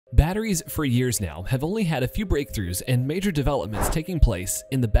Batteries for years now have only had a few breakthroughs and major developments taking place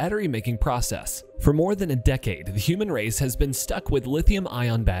in the battery making process. For more than a decade, the human race has been stuck with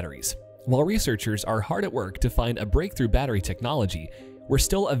lithium-ion batteries. While researchers are hard at work to find a breakthrough battery technology, we're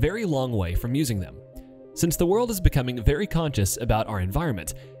still a very long way from using them. Since the world is becoming very conscious about our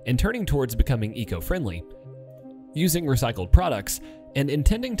environment and turning towards becoming eco-friendly, using recycled products, and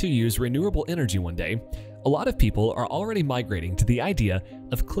intending to use renewable energy one day, a lot of people are already migrating to the idea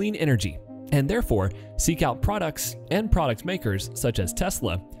of clean energy and therefore seek out products and product makers such as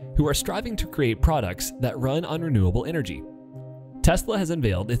Tesla, who are striving to create products that run on renewable energy. Tesla has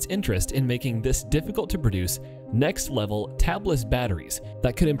unveiled its interest in making this difficult to produce next-level tabless batteries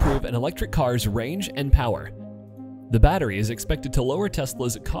that could improve an electric car's range and power. The battery is expected to lower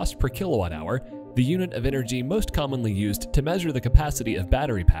Tesla's cost per kilowatt hour, the unit of energy most commonly used to measure the capacity of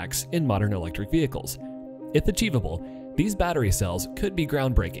battery packs in modern electric vehicles. If achievable, these battery cells could be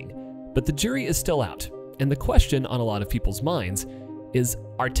groundbreaking, but the jury is still out, and the question on a lot of people's minds is,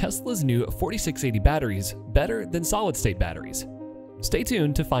 are Tesla's new 4680 batteries better than solid-state batteries? Stay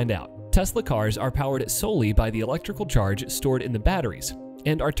tuned to find out. Tesla cars are powered solely by the electrical charge stored in the batteries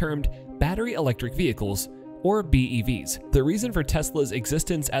and are termed battery electric vehicles, or BEVs. The reason for Tesla's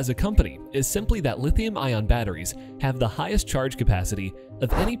existence as a company is simply that lithium-ion batteries have the highest charge capacity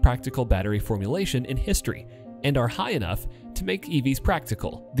of any practical battery formulation in history and are high enough to make EVs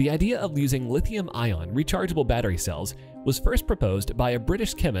practical. The idea of using lithium-ion rechargeable battery cells was first proposed by a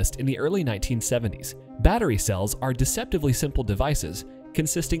British chemist in the early 1970s. Battery cells are deceptively simple devices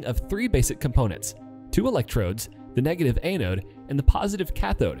consisting of three basic components: two electrodes, the negative anode, and the positive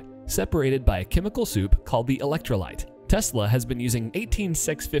cathode, separated by a chemical soup called the electrolyte. Tesla has been using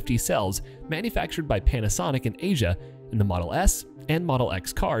 18650 cells manufactured by Panasonic in Asia in the Model S and Model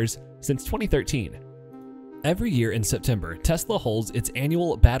X cars since 2013. Every year in September, Tesla holds its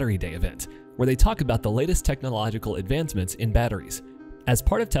annual Battery Day event, where they talk about the latest technological advancements in batteries. As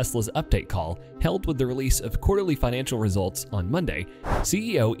part of Tesla's update call, held with the release of quarterly financial results on Monday,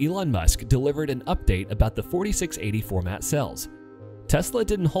 CEO Elon Musk delivered an update about the 4680 format cells. Tesla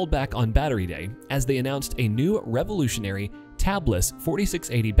didn't hold back on Battery Day as they announced a new revolutionary tabless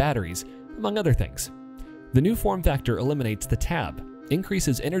 4680 batteries, among other things. The new form factor eliminates the tab,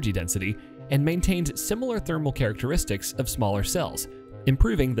 increases energy density, and maintains similar thermal characteristics of smaller cells,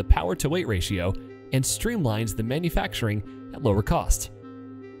 improving the power-to-weight ratio and streamlines the manufacturing at lower cost.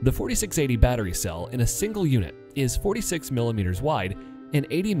 The 4680 battery cell in a single unit is 46 mm wide and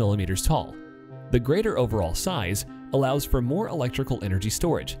 80 mm tall. The greater overall size allows for more electrical energy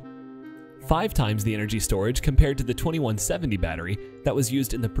storage, 5 times the energy storage compared to the 2170 battery that was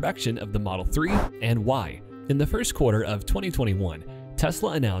used in the production of the Model 3 and Y. In the first quarter of 2021,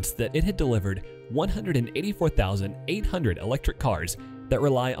 Tesla announced that it had delivered 184,800 electric cars that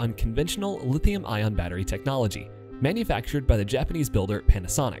rely on conventional lithium-ion battery technology, manufactured by the Japanese builder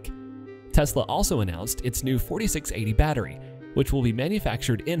Panasonic. Tesla also announced its new 4680 battery, which will be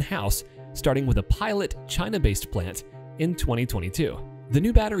manufactured in-house, starting with a pilot China-based plant in 2022. The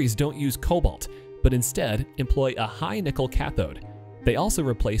new batteries don't use cobalt, but instead employ a high-nickel cathode. They also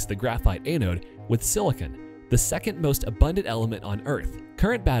replace the graphite anode with silicon, the second most abundant element on Earth.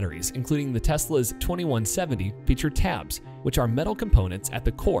 Current batteries, including the Tesla's 2170, feature tabs, which are metal components at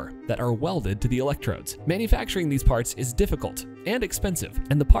the core that are welded to the electrodes. Manufacturing these parts is difficult and expensive,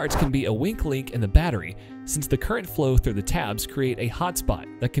 and the parts can be a weak link in the battery since the current flow through the tabs create a hotspot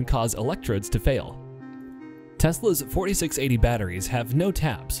that can cause electrodes to fail. Tesla's 4680 batteries have no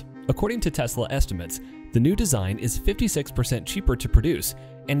tabs. According to Tesla estimates, the new design is 56% cheaper to produce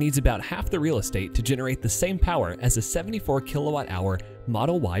and needs about half the real estate to generate the same power as a 74 kilowatt-hour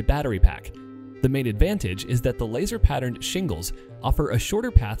Model Y battery pack. The main advantage is that the laser-patterned shingles offer a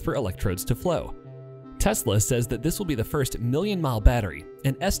shorter path for electrodes to flow. Tesla says that this will be the first million-mile battery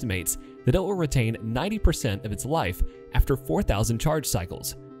and estimates that it will retain 90% of its life after 4,000 charge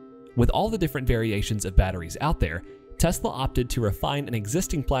cycles. With all the different variations of batteries out there, Tesla opted to refine an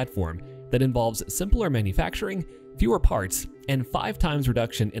existing platform that involves simpler manufacturing, fewer parts, and 5 times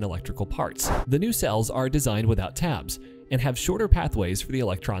reduction in electrical parts. The new cells are designed without tabs and have shorter pathways for the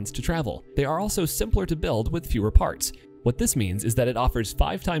electrons to travel. They are also simpler to build with fewer parts. What this means is that it offers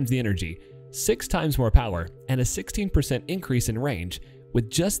 5 times the energy, 6 times more power, and a 16% increase in range with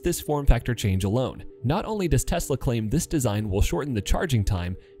just this form factor change alone. Not only does Tesla claim this design will shorten the charging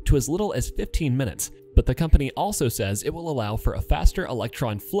time to as little as 15 minutes, but the company also says it will allow for a faster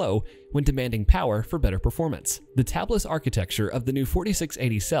electron flow when demanding power for better performance. The tabless architecture of the new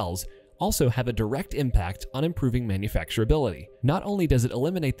 4680 cells also have a direct impact on improving manufacturability. Not only does it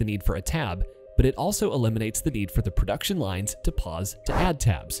eliminate the need for a tab, but it also eliminates the need for the production lines to pause to add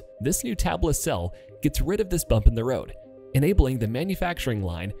tabs. This new tabless cell gets rid of this bump in the road, enabling the manufacturing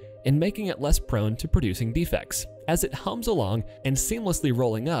line and making it less prone to producing defects, as it hums along and seamlessly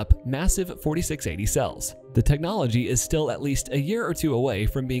rolling up massive 4680 cells. The technology is still at least a year or two away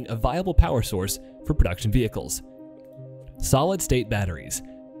from being a viable power source for production vehicles. Solid-state batteries.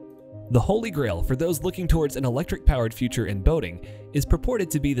 The holy grail for those looking towards an electric-powered future in boating is purported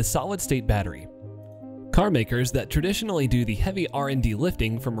to be the solid-state battery. Car makers that traditionally do the heavy R&D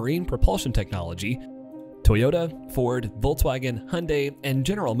lifting for marine propulsion technology, Toyota, Ford, Volkswagen, Hyundai, and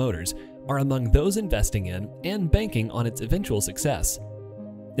General Motors, are among those investing in and banking on its eventual success.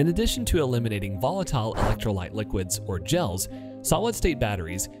 In addition to eliminating volatile electrolyte liquids or gels, solid-state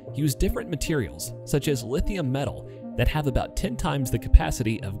batteries use different materials, such as lithium metal, that have about 10 times the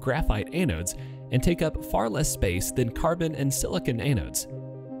capacity of graphite anodes and take up far less space than carbon and silicon anodes.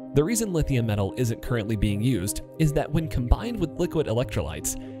 The reason lithium metal isn't currently being used is that when combined with liquid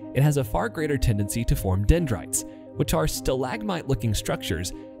electrolytes, it has a far greater tendency to form dendrites, which are stalagmite-looking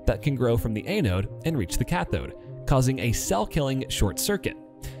structures that can grow from the anode and reach the cathode, causing a cell-killing short circuit.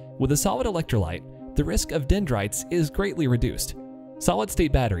 With a solid electrolyte, the risk of dendrites is greatly reduced.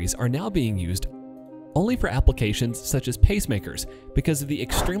 Solid-state batteries are now being used only for applications such as pacemakers because of the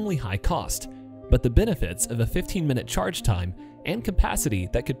extremely high cost, but the benefits of a 15-minute charge time and capacity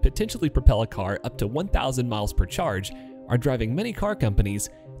that could potentially propel a car up to 1,000 miles per charge are driving many car companies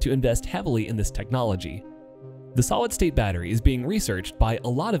to invest heavily in this technology. The solid-state battery is being researched by a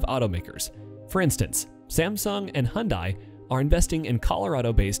lot of automakers. For instance, Samsung and Hyundai are investing in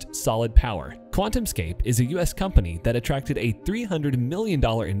Colorado-based Solid Power. QuantumScape is a US company that attracted a $300 million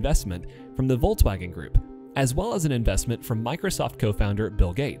investment from the Volkswagen Group, as well as an investment from Microsoft co-founder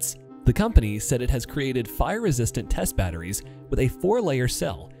Bill Gates. The company said it has created fire-resistant test batteries with a 4-layer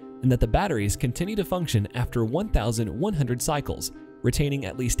cell, and that the batteries continue to function after 1,100 cycles, retaining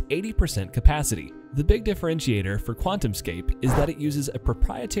at least 80% capacity. The big differentiator for QuantumScape is that it uses a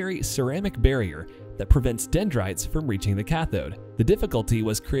proprietary ceramic barrier that prevents dendrites from reaching the cathode. The difficulty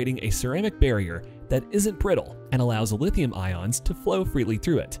was creating a ceramic barrier that isn't brittle and allows lithium ions to flow freely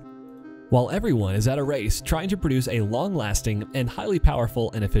through it. While everyone is at a race trying to produce a long-lasting and highly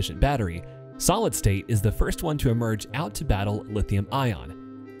powerful and efficient battery, solid state is the first one to emerge out to battle lithium ion.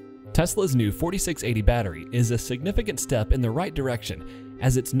 Tesla's new 4680 battery is a significant step in the right direction,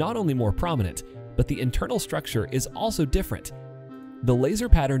 as it's not only more prominent, but the internal structure is also different. The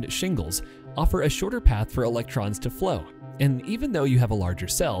laser-patterned shingles offer a shorter path for electrons to flow, and even though you have a larger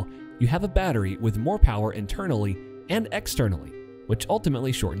cell, you have a battery with more power internally and externally, which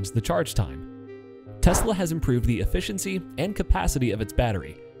ultimately shortens the charge time. Tesla has improved the efficiency and capacity of its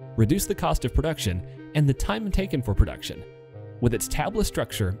battery, reduced the cost of production, and the time taken for production. With its tabless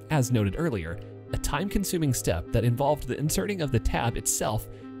structure, as noted earlier, a time-consuming step that involved the inserting of the tab itself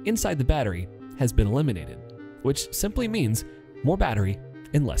inside the battery has been eliminated, which simply means more battery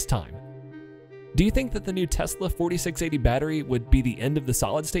in less time. Do you think that the new Tesla 4680 battery would be the end of the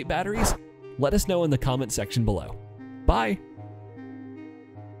solid-state batteries? Let us know in the comment section below. Bye!